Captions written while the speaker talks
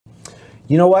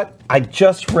You know what? I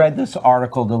just read this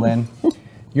article, Delynn.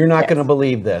 You're not going to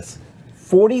believe this.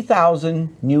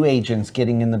 40,000 new agents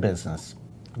getting in the business.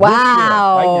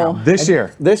 Wow. This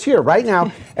year, right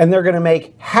now. And they're going to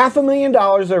make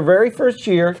 $500,000 their very first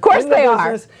year. Of course they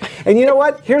are. And you know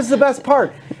what? Here's the best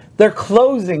part. Their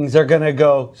closings are going to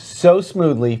go so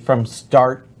smoothly from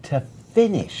start to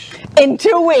finish. In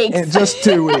 2 weeks. In just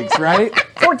 2 weeks, right?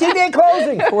 14-day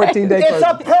closing. 14-day It's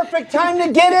closing. a perfect time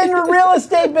to get in the real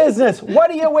estate business. What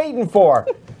are you waiting for?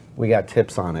 We got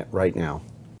tips on it right now.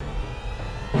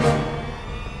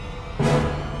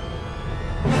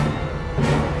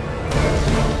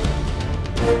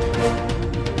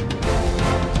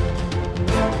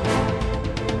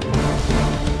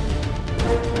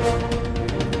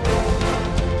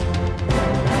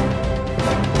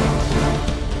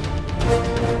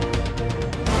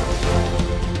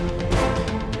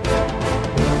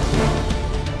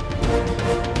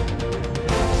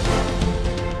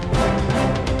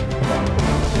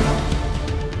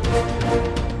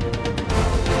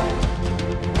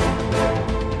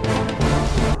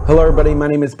 Hello everybody, my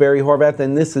name is Barry Horvath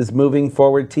and this is Moving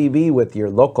Forward TV with your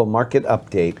local market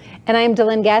update. And I am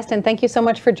Delynn Gaston. Thank you so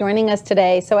much for joining us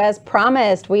today. So as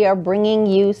promised, we are bringing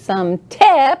you some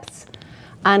tips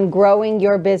on growing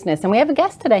your business. And we have a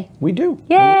guest today. We do.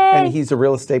 Yay! And he's a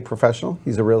real estate professional.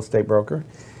 He's a real estate broker.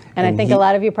 And I think a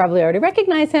lot of you probably already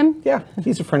recognize him. Yeah,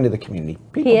 he's a friend of the community.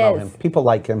 People know him. People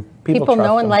like him. People trust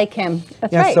know and him. like him.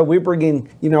 That's Yeah, right. so we're bringing,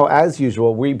 as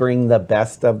usual, we bring the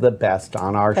best of the best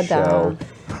on our show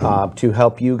to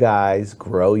help you guys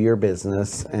grow your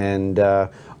business. And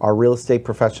our real estate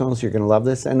professionals, you're going to love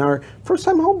this. And our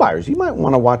first-time home buyers, you might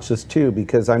want to watch this too,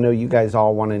 because I know you guys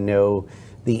all want to know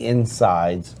the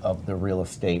insides of the real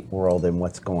estate world and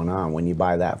what's going on when you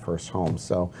buy that first home.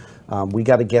 So we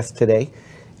got a guest today.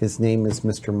 His name is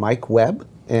Mr. Mike Webb,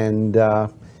 and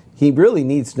he really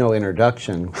needs no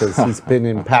introduction because he's been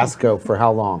in Pasco for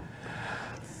how long?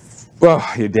 Well,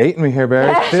 you're dating me here,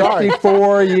 Barry.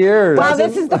 54 years. Wow,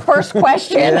 this is the first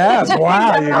question. Yes,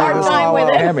 wow. You're hard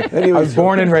time with it. I was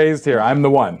born and raised here. I'm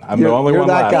the one. I'm the only one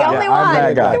that left. guy. The only I'm one.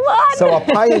 that guy. So a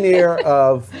pioneer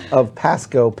of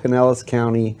Pasco, Pinellas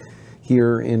County,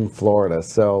 here in Florida.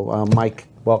 So Mike,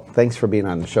 well, thanks for being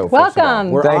on the show. First of all.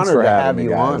 Welcome. We're Thanks honored for to have having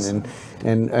me, you guys. on,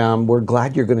 and we're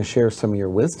glad you're going to share some of your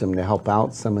wisdom to help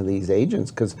out some of these agents.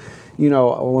 Because,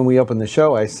 when we opened the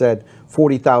show, I said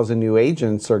 40,000 new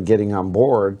agents are getting on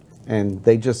board. And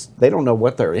they don't know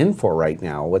what they're in for right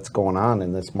now, what's going on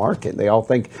in this market. They all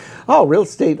think, oh, real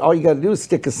estate, all you got to do is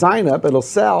stick a sign up, it'll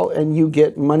sell, and you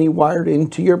get money wired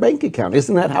into your bank account.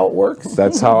 Isn't that how it works?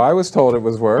 That's how I was told it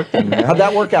was work. And, How'd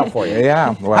that work out for you?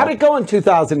 Yeah. Well, How'd it go in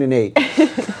 2008?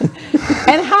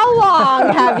 And how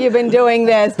long have you been doing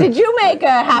this? Did you make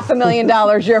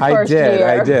 $500,000 your first year?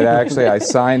 I did. Actually, I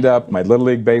signed up. My Little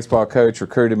League baseball coach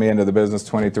recruited me into the business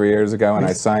 23 years ago, and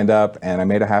I signed up, and I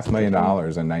made $500,000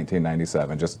 in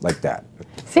 1997, just like that.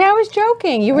 See, I was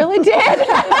joking. You really did.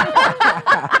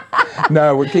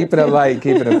 No, we're keeping it light,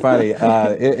 keeping it funny.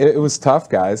 It was tough,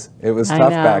 guys. It was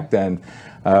tough back then.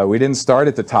 We didn't start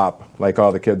at the top like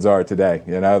all the kids are today.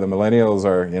 The millennials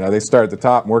are, they start at the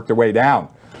top and work their way down.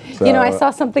 So, I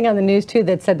saw something on the news too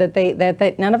that said that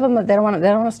that none of them they don't want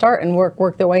to start and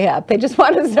work their way up. They just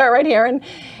want to start right here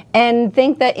and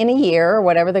think that in a year or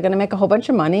whatever they're going to make a whole bunch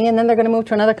of money, and then they're going to move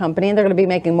to another company and they're going to be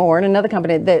making more in another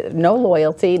company. No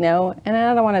loyalty, no. And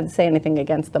I don't want to say anything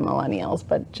against the millennials,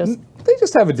 but just they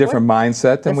just have a different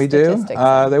mindset than we do.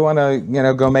 They want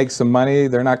to, go make some money.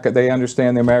 They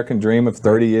understand the American dream of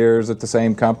 30 years at the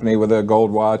same company with a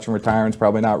gold watch, and retiring's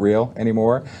probably not real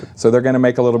anymore. So they're going to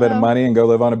make a little bit of money and go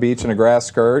live on a beach in a grass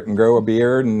skirt and grow a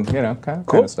beard and kind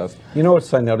of stuff. You know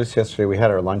what I noticed yesterday? We had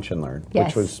our lunch and learn,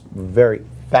 which was very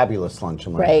fabulous lunch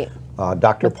and learn. Right.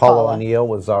 Dr. Paula O'Neill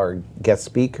was our guest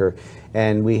speaker,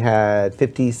 and we had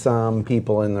 50-some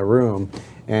people in the room.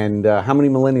 And how many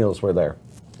millennials were there?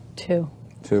 Two.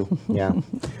 Yeah.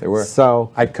 They were.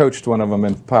 So I coached one of them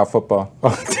in power football.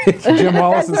 Jim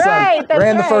Wallace's son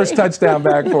ran the first touchdown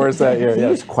back for us that year. He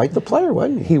was quite the player,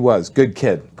 wasn't he? He was. Good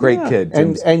kid. Great kid.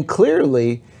 And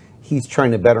clearly, he's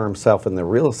trying to better himself in the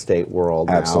real estate world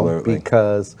now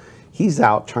because he's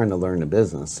out trying to learn the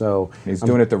business. So he's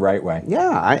doing it the right way.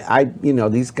 Yeah,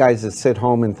 these guys that sit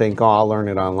home and think, oh, I'll learn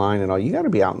it online and all. You got to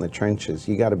be out in the trenches.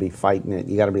 You got to be fighting it.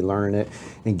 You got to be learning it,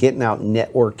 and getting out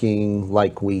networking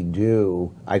like we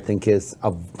do. I think is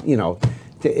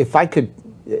if I could.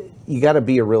 You got to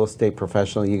be a real estate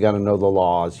professional. You got to know the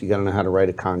laws. You got to know how to write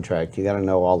a contract. You got to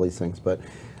know all these things. But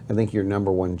I think your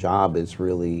number one job is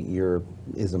really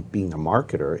isn't being a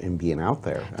marketer and being out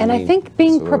there. I think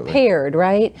being prepared,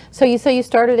 right? So you say you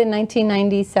started in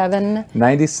 1997.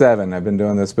 97. I've been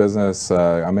doing this business.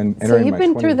 I'm entering So you've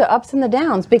been through the ups and the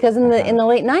downs, because in the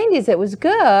late 90s it was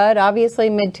good. Obviously,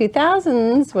 mid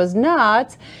 2000s was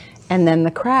nuts, and then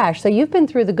the crash. So you've been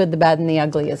through the good, the bad, and the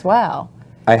ugly as well.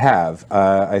 I have.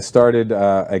 I started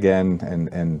again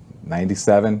in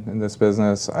 97 in this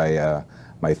business.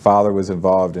 My father was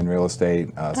involved in real estate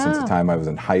since the time I was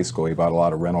in high school. He bought a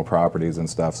lot of rental properties and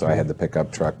stuff, so I had the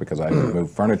pickup truck because I could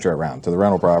move furniture around to the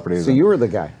rental properties. So you were the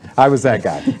guy. I was that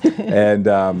guy. And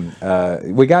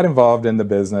we got involved in the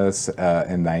business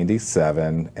in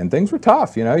 97, and things were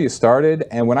tough. You know, you started,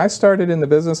 and when I started in the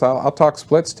business, I'll talk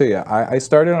splits to you. I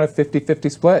started on a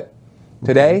 50-50 split.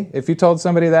 Today, if you told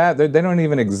somebody that, they don't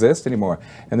even exist anymore.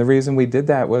 And the reason we did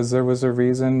that was there was a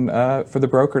reason for the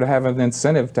broker to have an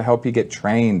incentive to help you get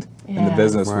trained in the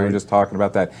business. Right. We were just talking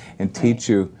about that, and teach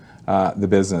you the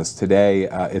business. Today,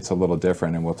 it's a little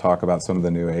different, and we'll talk about some of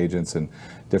the new agents and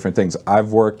different things.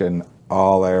 I've worked in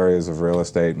all areas of real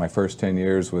estate. My first 10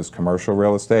 years was commercial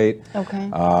real estate. Okay.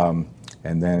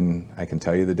 And then I can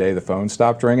tell you the day the phone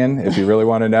stopped ringing, if you really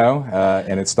want to know,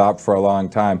 and it stopped for a long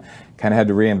time. Kind of had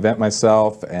to reinvent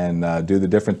myself and do the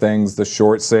different things, the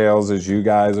short sales, as you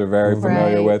guys are very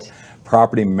familiar with,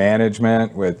 property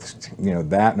management with, you know,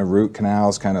 that and the root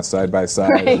canals kind of side by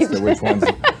side as to which one's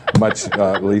much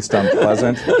least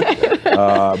unpleasant.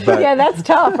 But, yeah, that's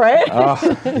tough, right?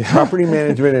 Property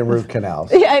management and root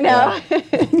canals. Yeah, I know.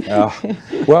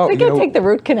 Well, we can take the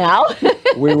root canal.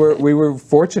 we were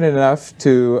fortunate enough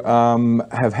to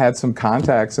have had some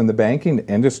contacts in the banking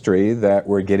industry that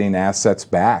were getting assets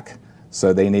back.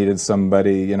 So they needed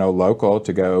somebody, you know, local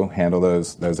to go handle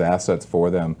those assets for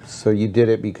them. So you did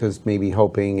it because maybe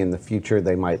hoping in the future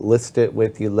they might list it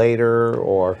with you later,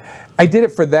 or? I did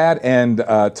it for that and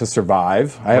to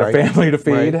survive. I had a family to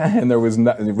feed, and there was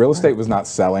real estate was not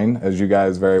selling, as you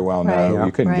guys very well know. Yeah.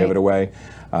 You couldn't give it away.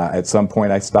 At some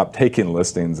point, I stopped taking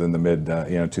listings in the mid,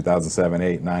 2007,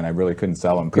 8, 9. I really couldn't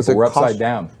sell them. People were upside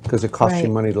down. Because it cost you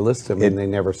money to list them, and they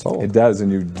never sold. It does,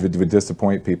 and you would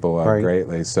disappoint people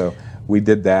greatly. So we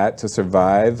did that to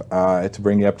survive, to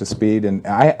bring you up to speed. And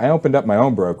I opened up my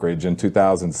own brokerage in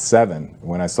 2007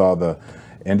 when I saw the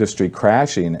industry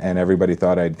crashing, and everybody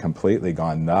thought I'd completely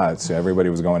gone nuts. Everybody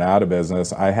was going out of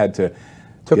business. I had to.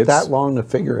 Took that long to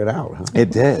figure it out, huh?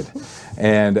 It did.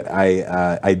 And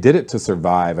I did it to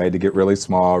survive. I had to get really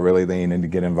small, really lean, and to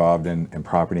get involved in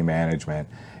property management.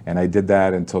 And I did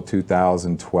that until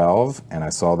 2012, and I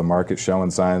saw the market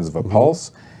showing signs of a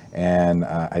pulse. And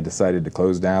I decided to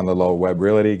close down the little web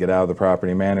realty, get out of the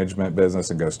property management business,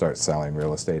 and go start selling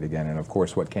real estate again. And of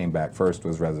course, what came back first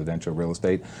was residential real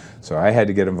estate. So I had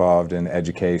to get involved in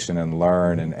education and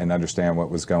learn and understand what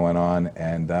was going on.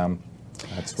 And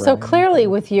that's where so clearly,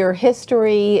 with your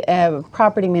history of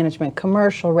property management,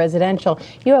 commercial, residential,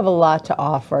 you have a lot to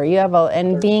offer. You have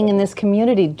and being in this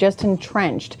community, just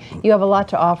entrenched, you have a lot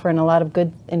to offer and a lot of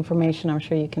good information I'm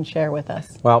sure you can share with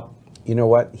us. Well, you know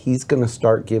what? He's going to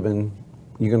start giving.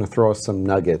 You're going to throw us some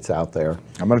nuggets out there.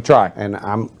 I'm going to try. And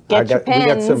we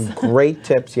got some great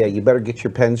tips. Yeah, you better get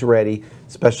your pens ready.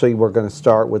 Especially, we're going to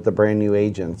start with the brand new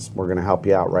agents. We're going to help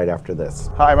you out right after this.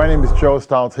 Hi, my name is Joe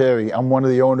Stalteri. I'm one of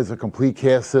the owners of Complete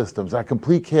Care Systems. At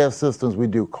Complete Care Systems, we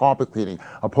do carpet cleaning,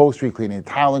 upholstery cleaning,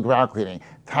 tile and grout cleaning,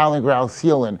 tile and grout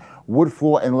sealing, wood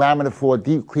floor and laminate floor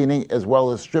deep cleaning, as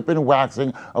well as stripping and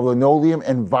waxing of linoleum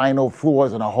and vinyl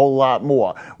floors, and a whole lot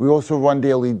more. We also run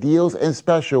daily deals and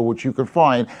special, which you can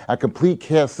find at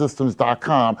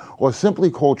CompleteCareSystems.com, or simply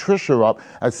call Trisha up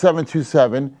at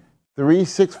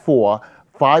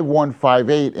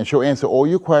 727-364-5158, and she'll answer all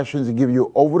your questions and give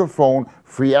you over the phone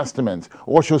free estimates.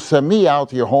 Or she'll send me out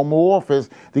to your home or office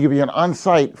to give you an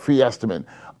on-site free estimate.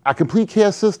 At Complete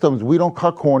Care Systems, we don't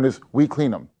cut corners, we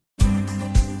clean them.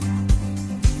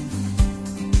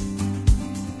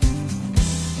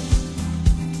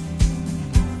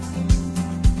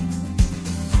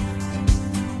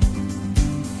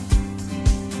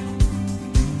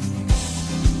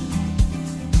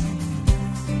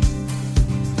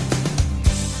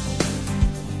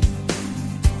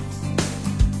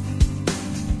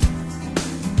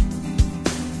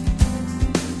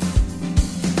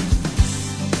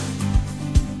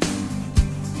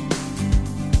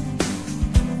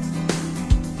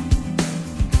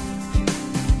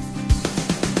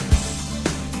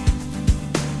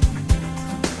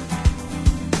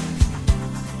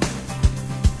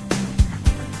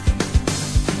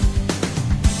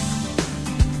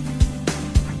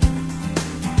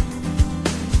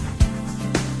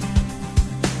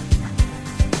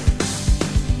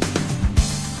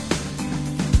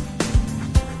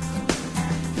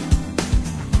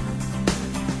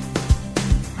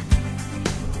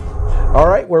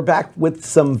 we're back with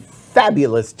some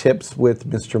fabulous tips with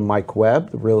Mr. Mike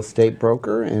Webb, the real estate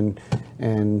broker, and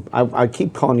I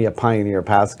keep calling you a pioneer,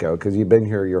 Pasco, because you've been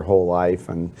here your whole life,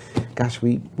 and gosh,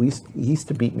 he used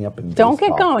to beat me up in baseball. Don't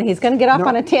get going. He's going to get off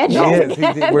on a tangent.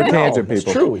 We're tangent people.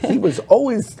 It's true. He was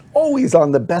always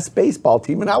on the best baseball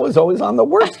team, and I was always on the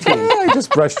worst team. I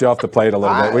just brushed you off the plate a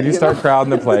little bit. When you start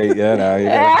crowding the plate, you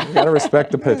got to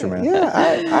respect the pitcher, man.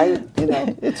 Yeah,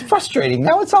 it's frustrating.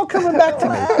 Now it's all coming back to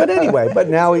me. But anyway,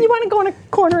 now you want to go in a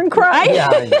corner and cry. Yeah,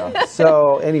 I know.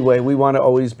 So anyway, we want to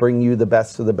always bring you the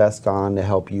best of the best on to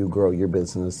help you grow your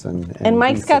business and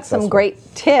Mike's got some great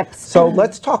tips. So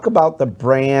let's talk about the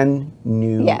brand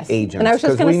new agents. And I was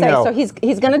just going to say, so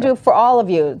he's going to do for all of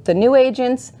you, the new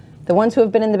agents, the ones who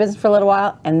have been in the business for a little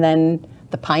while, and then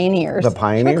the pioneers. The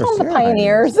pioneers. Should I call them the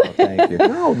pioneers? Oh, thank you.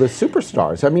 No, the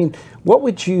superstars. I mean, what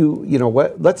would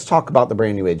let's talk about the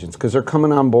brand new agents, because they're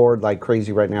coming on board like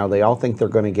crazy right now. They all think they're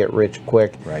going to get rich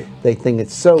quick. Right. They think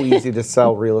it's so easy to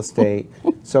sell real estate.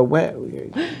 So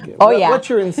what's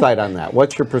your insight on that?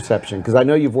 What's your perception? Because I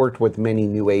know you've worked with many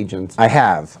new agents. I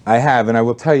have, and I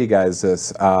will tell you guys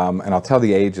this, and I'll tell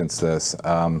the agents this.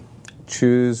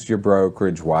 Choose your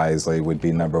brokerage wisely would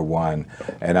be number one,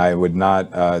 and I would not.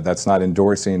 That's not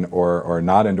endorsing or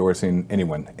not endorsing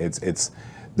anyone. It's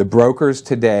the brokers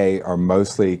today are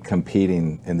mostly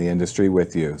competing in the industry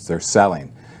with you. They're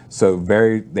selling, so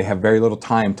they have very little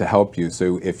time to help you.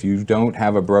 So if you don't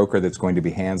have a broker that's going to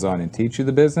be hands-on and teach you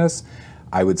the business,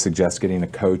 I would suggest getting a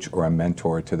coach or a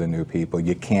mentor to the new people.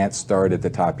 You can't start at the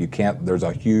top. You can't. There's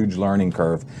a huge learning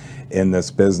curve in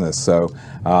this business. So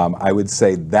I would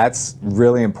say that's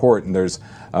really important. There's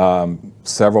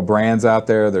several brands out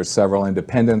there. There's several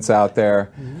independents out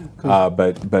there.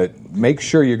 But make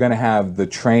sure you're going to have the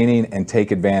training and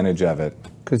take advantage of it.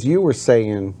 Because you were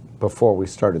saying before we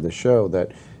started the show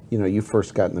that you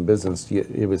first got in the business,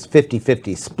 it was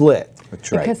 50-50 split.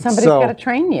 That's right. Because somebody's got to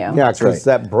train you. Yeah, because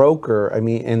that broker,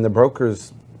 and the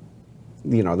brokers,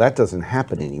 that doesn't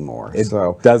happen anymore. It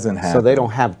doesn't happen. So they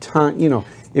don't have time,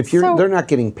 if they're not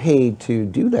getting paid to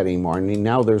do that anymore. I mean,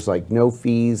 now there's like no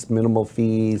fees, minimal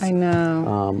fees. I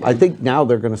know. I think now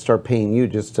they're going to start paying you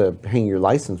just to hang your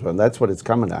license with. That's what it's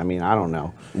coming to. I mean, I don't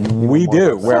know. We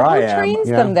do, where I am. Who trains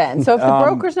them then? So if the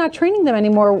broker's not training them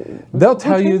anymore, they'll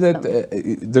tell you that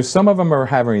there's some of them are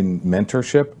having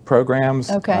mentorship programs.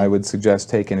 Okay. I would suggest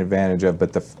taking advantage of,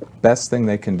 but the best thing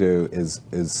they can do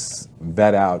is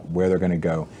vet out where they're going to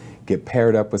go. Get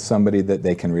paired up with somebody that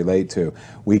they can relate to.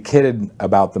 We kidded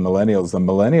about the millennials. The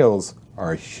millennials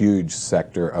are a huge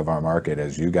sector of our market,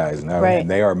 as you guys know, right. And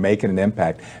they are making an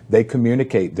impact. They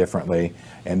communicate differently,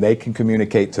 and they can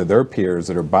communicate to their peers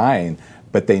that are buying,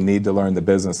 but they need to learn the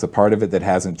business. The part of it that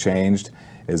hasn't changed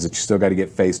is that you still got to get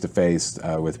face-to-face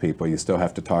with people. You still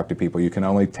have to talk to people. You can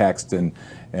only text and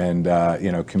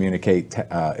communicate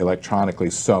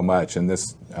electronically so much in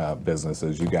this business,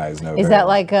 as you guys know. Is that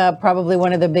like probably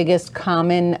one of the biggest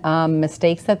common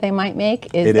mistakes that they might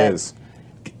make? It is.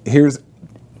 Here's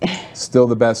still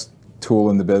the best tool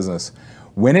in the business.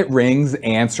 When it rings,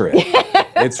 answer it.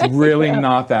 It's really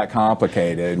not that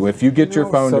complicated. If you get your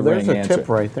phone to ring, answer. So there's a tip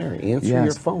right there. Answer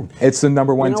your phone. It's the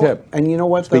number one tip. And you know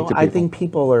what, though? I think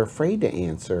people are afraid to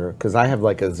answer, because I have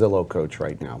like a Zillow coach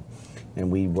right now,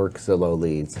 and we work Zillow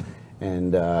leads.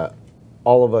 And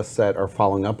all of us that are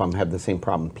following up on them have the same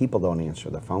problem. People don't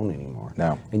answer the phone anymore.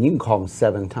 No. And you can call them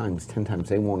 7 times, 10 times.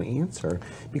 They won't answer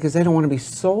because they don't want to be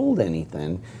sold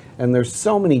anything. And there's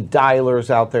so many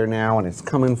dialers out there now, and it's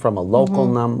coming from a local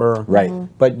number. Right.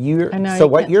 But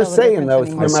what you're saying, though,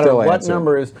 is no matter what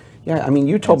number is, yeah, I mean,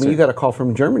 you told me you got a call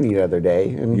from Germany the other day.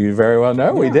 And you very well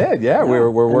know we did. Yeah, we're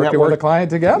working with a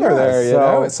client together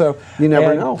there. So you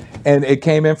never know. And it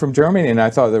came in from Germany, and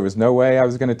I thought there was no way I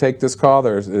was going to take this call.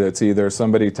 It's either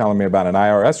somebody telling me about an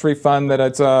IRS refund that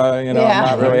it's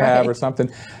not really have or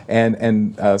something.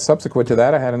 And subsequent to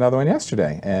that, I had another one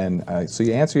yesterday. And so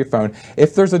you answer your phone.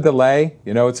 If there's a delay,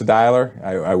 it's a dialer.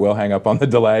 I will hang up on the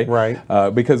delay.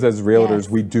 Right. Because as realtors,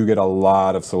 we do get a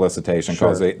lot of solicitation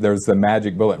calls. There's the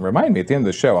magic bullet. Remind me at the end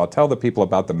of the show, I'll tell the people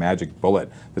about the magic bullet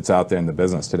that's out there in the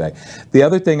business today. The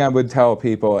other thing I would tell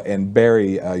people, and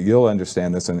Barry, you'll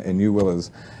understand this, and you will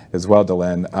as well,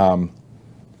 Delenn,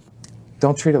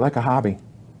 don't treat it like a hobby.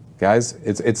 Guys,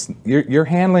 you're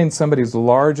handling somebody's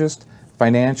largest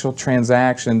financial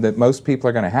transaction that most people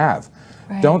are going to have.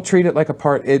 Right. Don't treat it like a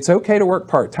part. It's okay to work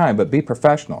part-time, but be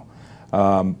professional.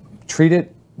 Treat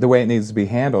it the way it needs to be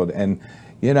handled. And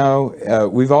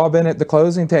we've all been at the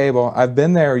closing table. I've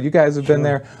been there. You guys have been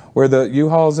there, where the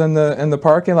U-Haul's in the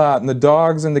parking lot, and the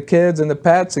dogs and the kids and the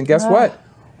pets. And guess what?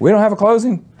 we don't have a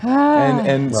closing.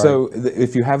 And so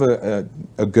if you have a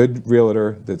good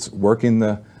realtor that's working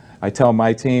I tell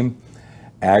my team,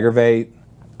 aggravate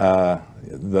the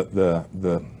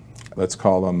let's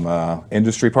call them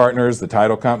industry partners, the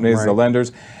title companies, the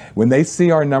lenders. When they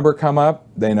see our number come up,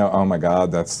 they know, oh my God,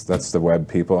 that's the web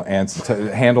people, and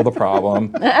to handle the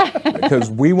problem, because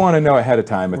we want to know ahead of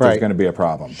time if there's going to be a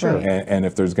problem, and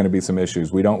if there's going to be some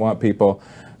issues. We don't want people,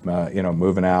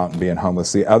 moving out and being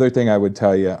homeless. The other thing I would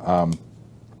tell you,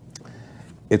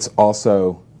 it's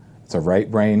a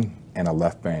right brain and a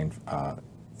left brain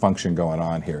function going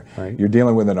on here. You're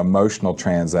dealing with an emotional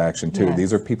transaction too. Yes.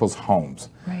 These are people's homes.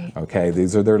 Okay,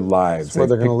 these are their lives. That's where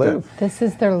they're going to live. This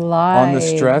is their lives. On the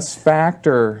stress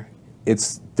factor,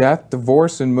 it's death,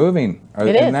 divorce, and moving.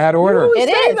 In that order. It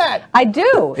is. That. I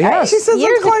do. Yes. She says that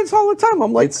to clients all the time.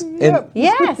 I'm like,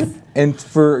 Yes. And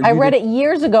for I read it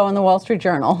years ago in the Wall Street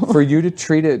Journal. For you to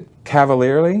treat it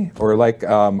cavalierly or like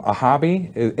a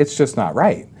hobby, it's just not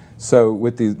right. So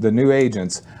with the new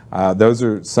agents, those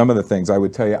are some of the things I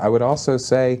would tell you. I would also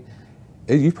say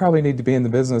you probably need to be in the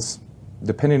business,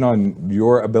 depending on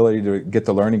your ability to get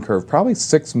the learning curve, probably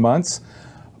 6 months,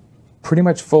 pretty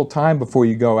much full time before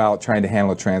you go out trying to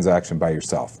handle a transaction by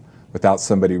yourself without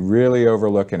somebody really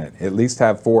overlooking it. At least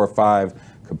have 4 or 5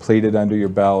 completed under your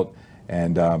belt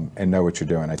and know what you're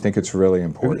doing. I think it's really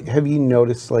important. Have you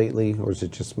noticed lately, or is it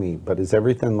just me, but is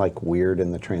everything like weird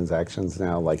in the transactions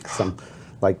now? Like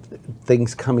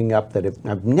things coming up that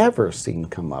I've never seen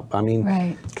come up. I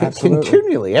mean,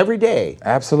 continually, every day.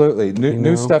 Absolutely.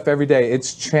 New stuff every day.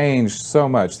 It's changed so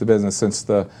much, the business, since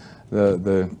the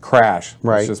crash.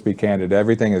 Let's just be candid.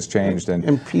 Everything has changed.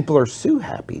 And people are so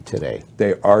happy today.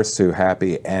 They are so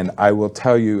happy. And I will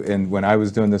tell you, when I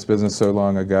was doing this business so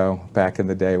long ago, back in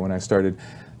the day when I started,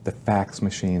 the fax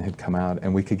machine had come out,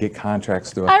 and we could get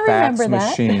contracts through a fax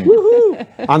machine.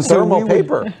 On thermal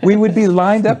paper. We would be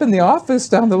lined up in the office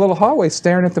down the little hallway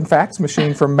staring at the fax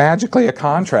machine for magically a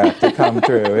contract to come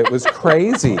through. It was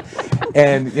crazy.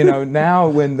 And now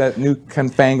when that new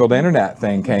confangled internet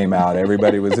thing came out,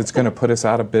 everybody was, it's going to put us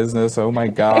out of business. Oh my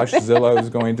gosh,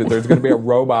 Zillow's there's going to be a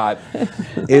robot.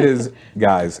 It is,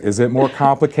 guys, is it more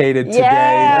complicated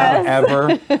today than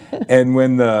ever? And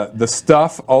when the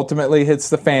stuff ultimately hits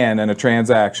the fan in a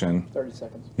transaction, 30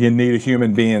 seconds. You need a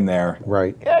human being there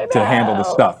to handle the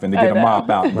stuff and to get a mop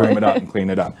out and broom it up and clean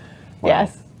it up. Wow.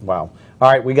 Yes. Wow.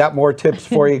 All right, we got more tips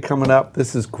for you coming up.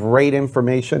 This is great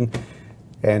information.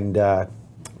 And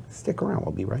stick around.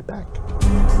 We'll be right back.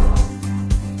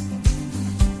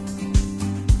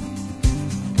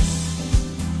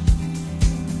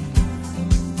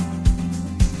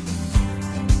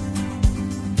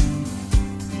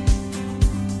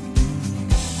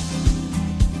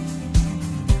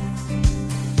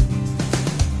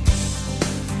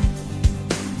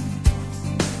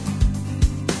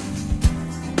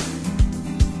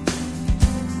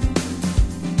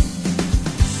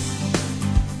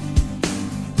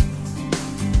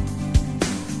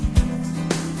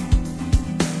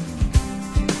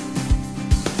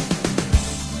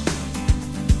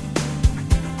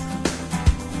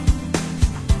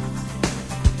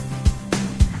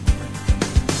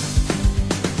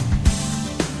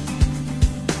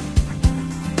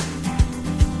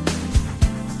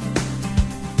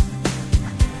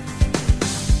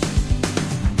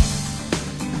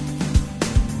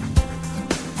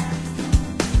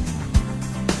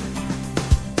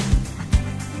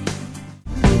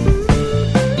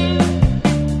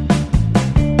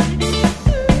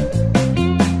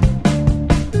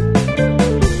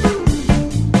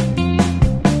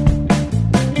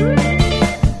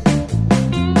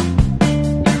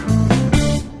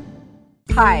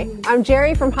 Hi, I'm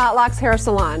Jerry from Hot Locks Hair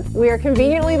Salon. We are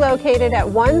conveniently located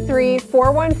at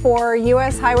 13414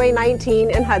 US Highway 19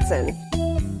 in Hudson.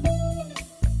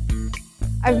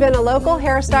 I've been a local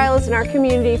hairstylist in our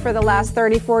community for the last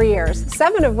 34 years,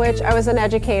 7 of which I was an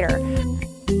educator.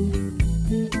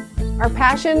 Our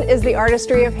passion is the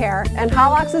artistry of hair, and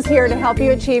Hot Locks is here to help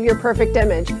you achieve your perfect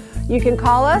image. You can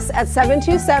call us at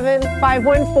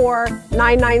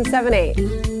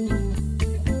 727-514-9978.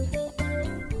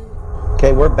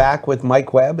 Okay, we're back with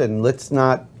Mike Webb, and let's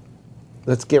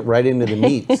get right into the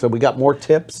meat. So we got more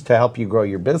tips to help you grow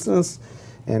your business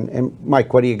And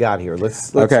Mike, what do you got here?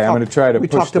 Let's okay, talk. I'm going to try to we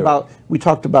push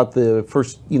talked about the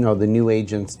first, the new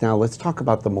agents. Now let's talk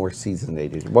about the more seasoned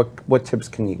agents. What tips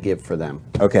can you give for them?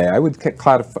 Okay, I would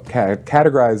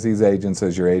categorize these agents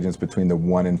as your agents between the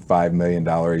 $1 and $5 million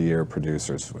a year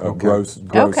producers, gross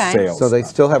sales. So they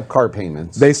still have car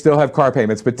payments. They still have car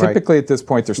payments, but typically at this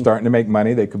point they're starting to make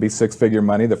money. They could be six-figure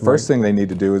money. The first thing they need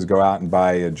to do is go out and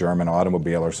buy a German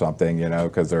automobile or something,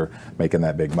 because they're making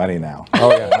that big money now.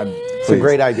 Oh yeah, it's a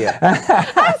great idea.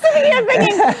 I'm sitting here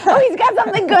thinking, oh, he's got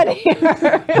something good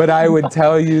here. But I would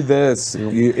tell you this: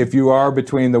 if you are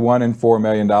between the $1 and $4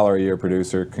 million a year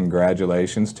producer,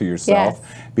 congratulations to yourself,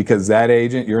 because that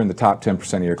agent, you're in the top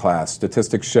 10% of your class.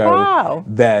 Statistics show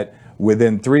that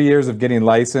within 3 years of getting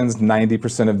licensed,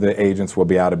 90% of the agents will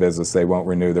be out of business. They won't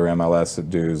renew their MLS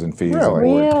dues and fees.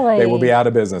 Really? They will be out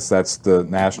of business. That's the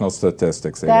national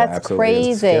statistics. That's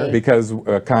crazy. Because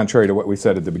contrary to what we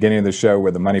said at the beginning of the show,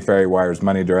 where the money fairy wires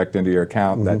money direct into your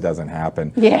account, that doesn't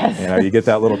happen. Yes. You get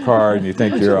that little card and you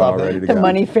think you're all ready to go. The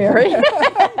money fairy.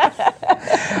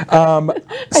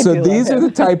 So these are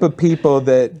the type of people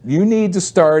that you need to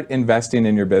start investing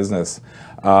in your business.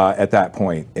 At that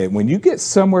point, and when you get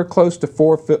somewhere close to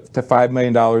 $4 to $5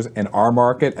 million in our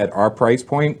market at our price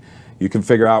point, you can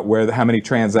figure out how many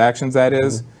transactions that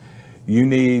is. You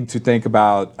need to think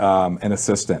about an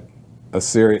assistant,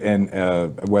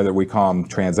 whether we call them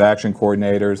transaction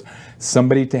coordinators,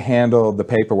 somebody to handle the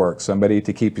paperwork, somebody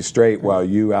to keep you straight while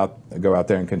you go out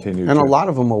there and continue. And a lot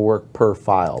of them will work per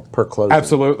file, per closing.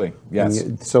 Absolutely, yes.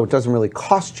 So it doesn't really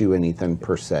cost you anything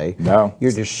per se. No.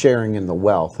 You're just sharing in the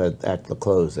wealth at the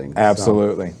closing.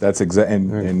 Absolutely. So. That's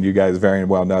and you guys very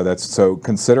well know that's. So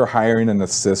consider hiring an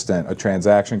assistant, a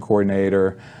transaction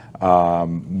coordinator,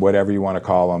 whatever you want to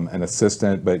call them, an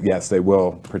assistant, but yes, they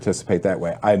will participate that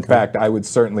way. In fact, I would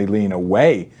certainly lean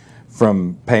away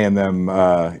from paying them,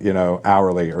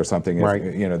 hourly or something.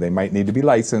 If, they might need to be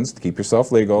licensed. Keep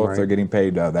yourself legal. If they're getting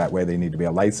paid that way, they need to be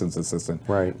a licensed assistant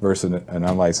versus an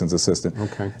unlicensed assistant.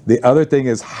 Okay. The other thing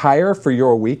is hire for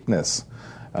your weakness.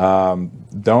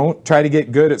 Don't try to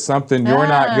get good at something you're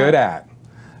not good at.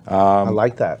 I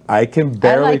like that. I can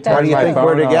barely turn my phone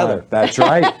we're together? on. That's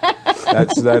right.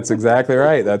 That's exactly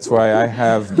right. That's why I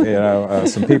have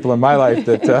some people in my life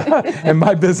that in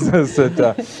my business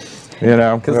that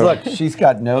because look, she's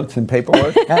got notes and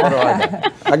paperwork. What do I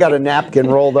got? I got a napkin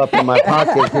rolled up in my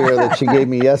pocket here that she gave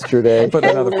me yesterday. Put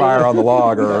another fire on the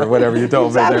log or whatever you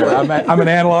told me there. I'm an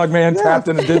analog man trapped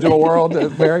in a digital world,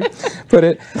 as Mary put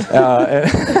it.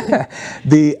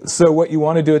 So what you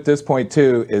want to do at this point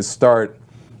too is start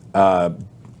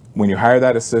when you hire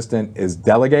that assistant is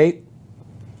delegate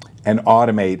and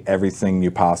automate everything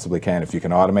you possibly can. If you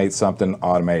can automate something,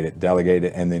 automate it, delegate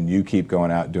it, and then you keep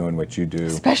going out doing what you do.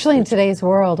 Especially in today's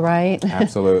world, right?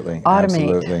 Absolutely.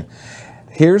 Automate. Absolutely.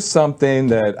 Here's something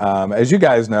that, as you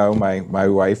guys know, my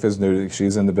wife is new.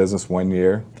 She's in the business 1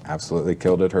 year. Absolutely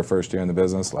killed it her first year in the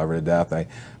business. Love her to death. I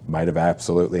might have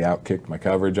absolutely outkicked my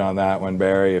coverage on that one,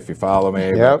 Barry, if you follow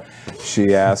me. Yep. But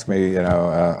she asked me,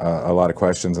 a lot of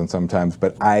questions, and sometimes,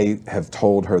 but I have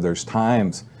told her there's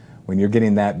times when you're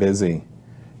getting that busy,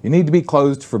 you need to be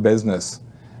closed for business.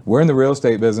 We're in the real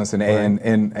estate business,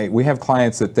 and we have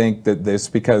clients that think that this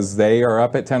because they are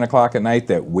up at 10 o'clock at night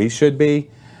that we should be.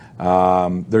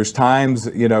 There's times,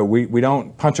 we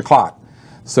don't punch a clock.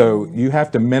 So you have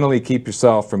to mentally keep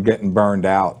yourself from getting burned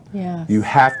out. Yeah. You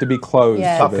have to be closed.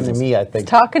 Yes. For Talking business. to me, I think.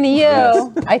 Talking to you.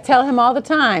 Yes. I tell him all the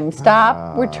time,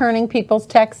 stop returning people's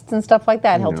texts and stuff like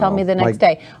that. He'll tell me the next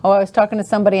day, I was talking to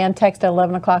somebody on text at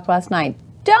 11 o'clock last night.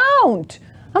 Don't!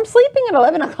 I'm sleeping at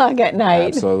 11 o'clock at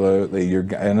night. Absolutely. You're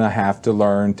going to have to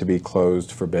learn to be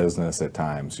closed for business at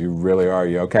times. You really are.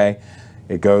 You okay?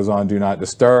 It goes on do not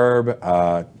disturb,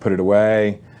 put it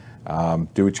away.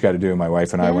 Do what you got to do. My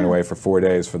wife and I went away for 4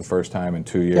 days for the first time in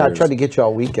 2 years. Yeah, I tried to get you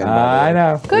all weekend. I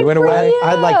know. Good we went for away. you. I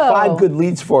had like 5 good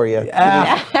leads for you.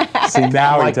 See,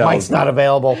 now he tells Mike's me. not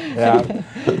available. Yeah.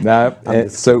 No.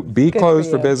 So be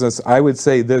closed for business. I would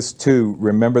say this too.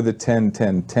 Remember the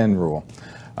 10-10-10 rule.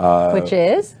 Which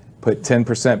is? Put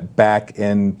 10% back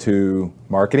into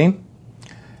marketing,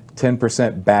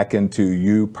 10% back into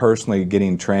you personally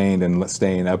getting trained and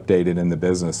staying updated in the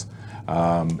business.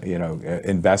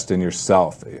 Invest in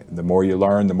yourself. The more you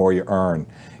learn, the more you earn.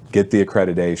 Get the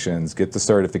accreditations, get the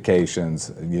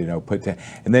certifications, put 10,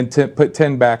 and then put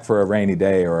 10 back for a rainy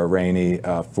day or a rainy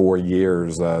 4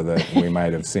 years that we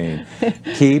might have seen.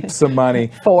 Keep some money.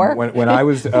 4? When I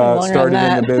was started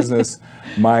in the business,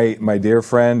 my dear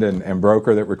friend and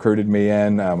broker that recruited me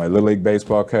in, my Little League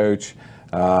baseball coach,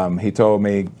 He told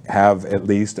me, have at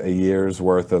least a year's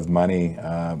worth of money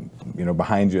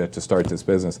behind you to start this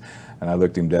business. And I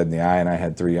looked him dead in the eye, and I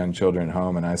had 3 young children at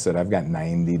home, and I said, I've got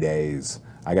 90 days.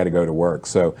 I got to go to work.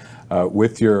 So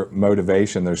with your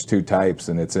motivation, there's 2 types,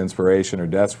 and it's inspiration or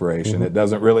desperation. It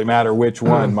doesn't really matter which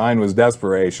one. Mine was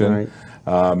desperation.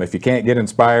 Right. If you can't get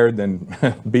inspired, then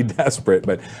be desperate,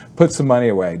 but put some money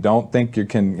away. Don't think you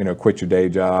can, quit your day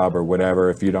job or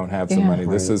whatever if you don't have some money.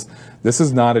 Right. This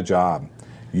is not a job.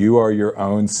 You are your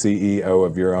own CEO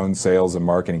of your own sales and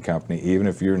marketing company, even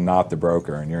if you're not the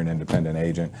broker and you're an independent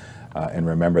agent. And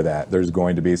remember that. There's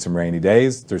going to be some rainy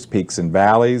days. There's peaks and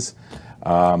valleys.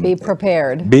 Be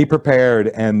prepared. Be prepared.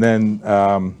 And then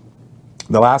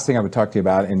the last thing I would talk to you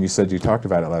about, and you said you talked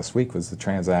about it last week, was the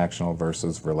transactional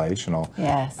versus relational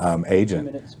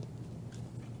agent.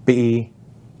 Be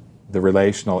the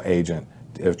relational agent.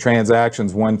 If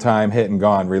transactions one time hit and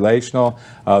gone, relational,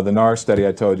 the NAR study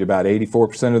I told you about,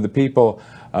 84% of the people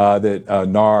that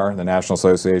NAR, the National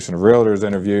Association of Realtors,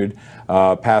 interviewed,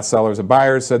 past sellers and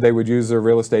buyers, said they would use their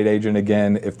real estate agent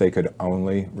again if they could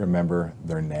only remember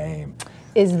their name.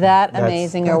 Is that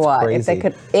amazing or what? Crazy.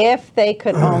 If they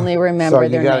could only remember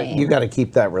their name. You got to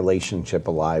keep that relationship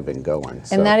alive and going.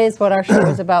 So. And that is what our show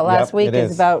was about last week.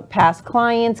 It's about past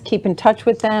clients, keep in touch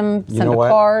with them, send a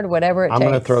card, whatever it takes. I'm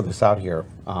going to throw this out here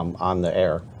on the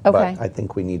air. Okay. But I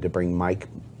think we need to bring Mike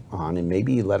on, and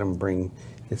maybe let him bring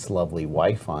his lovely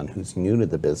wife on, who's new to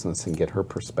the business, and get her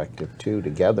perspective too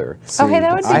together. See, okay,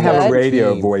 that would be I have good. A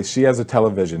radio voice. She has a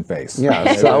television face.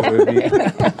 Yeah,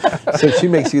 so she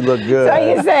makes you look good.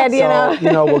 So you said,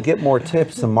 you know, we'll get more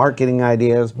tips, some marketing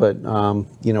ideas, but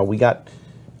we got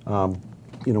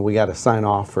to sign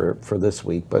off for this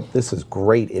week. But this is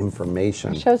great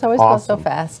information. The show's always go so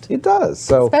fast. It does.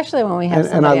 So especially when we have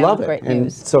and I love great it. And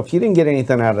news. so if you didn't get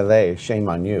anything out of today, shame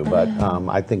on you. But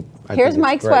I think here's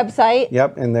Mike's website.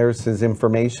 Yep, and there's his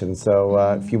information. So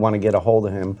if you want to get a hold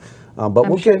of him, but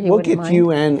we'll get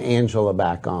you and Angela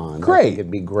back on. Great, I think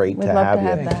it'd be great to have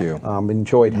you. Thank you.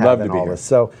 Enjoyed having all this.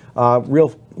 So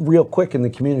real quick in the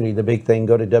community, the big thing.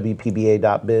 Go to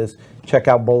WPBA.biz. Check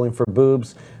out Bowling for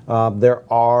Boobs. There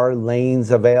are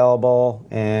lanes available,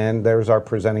 and there's our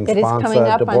presenting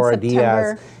sponsor, Deborah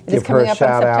Diaz. It is coming up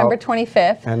on September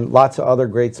 25th. And lots of other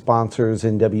great sponsors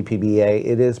in WPBA.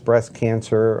 It is Breast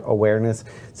Cancer Awareness.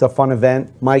 It's a fun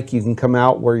event. Mike, you can come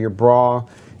out, wear your bra.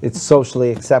 It's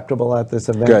socially acceptable at this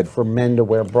event for men to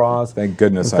wear bras. Thank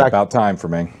goodness. About time for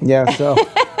me. Yeah, so...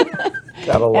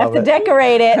 Gotta love it. Have to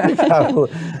decorate it.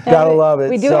 gotta love it.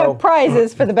 We do have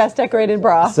prizes for the best decorated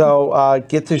bra. So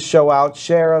get this show out.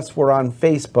 Share us. We're on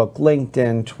Facebook,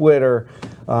 LinkedIn, Twitter.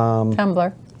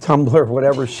 Tumblr,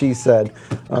 whatever she said.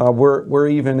 We're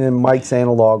even in Mike's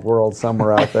analog world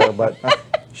somewhere out there. But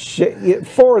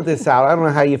forward this out. I don't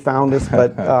know how you found us,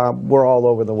 but we're all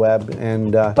over the web.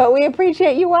 And but we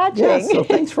appreciate you watching. Yeah, so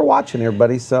thanks for watching,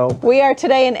 everybody. So we are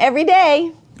today and every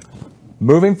day.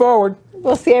 Moving forward.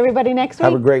 We'll see everybody next week.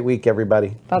 Have a great week,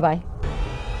 everybody. Bye-bye.